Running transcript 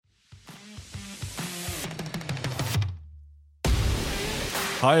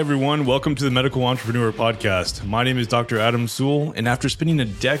Hi, everyone. Welcome to the Medical Entrepreneur Podcast. My name is Dr. Adam Sewell, and after spending a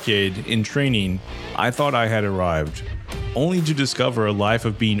decade in training, I thought I had arrived, only to discover a life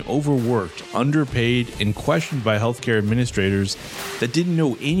of being overworked, underpaid, and questioned by healthcare administrators that didn't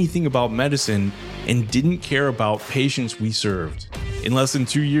know anything about medicine and didn't care about patients we served. In less than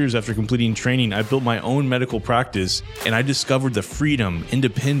 2 years after completing training, I built my own medical practice, and I discovered the freedom,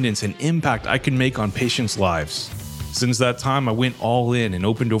 independence, and impact I can make on patients' lives. Since that time, I went all in and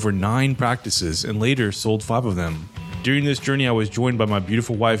opened over 9 practices and later sold 5 of them. During this journey, I was joined by my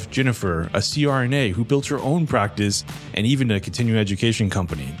beautiful wife, Jennifer, a CRNA who built her own practice and even a continuing education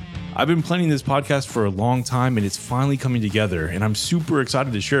company. I've been planning this podcast for a long time and it's finally coming together, and I'm super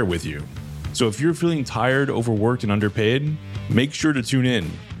excited to share it with you. So if you're feeling tired, overworked, and underpaid, make sure to tune in.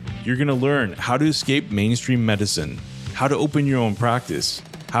 You're going to learn how to escape mainstream medicine, how to open your own practice,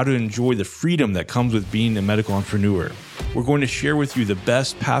 how to enjoy the freedom that comes with being a medical entrepreneur. We're going to share with you the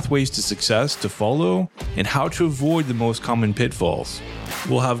best pathways to success to follow and how to avoid the most common pitfalls.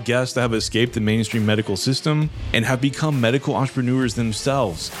 We'll have guests that have escaped the mainstream medical system and have become medical entrepreneurs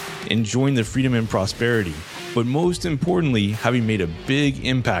themselves, enjoying the freedom and prosperity, but most importantly, having made a big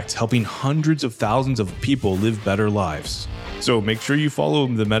impact helping hundreds of thousands of people live better lives. So make sure you follow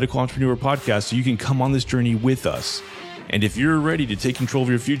the Medical Entrepreneur Podcast so you can come on this journey with us. And if you're ready to take control of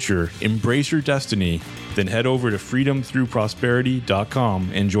your future, embrace your destiny, then head over to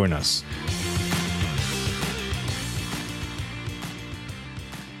freedomthroughprosperity.com and join us.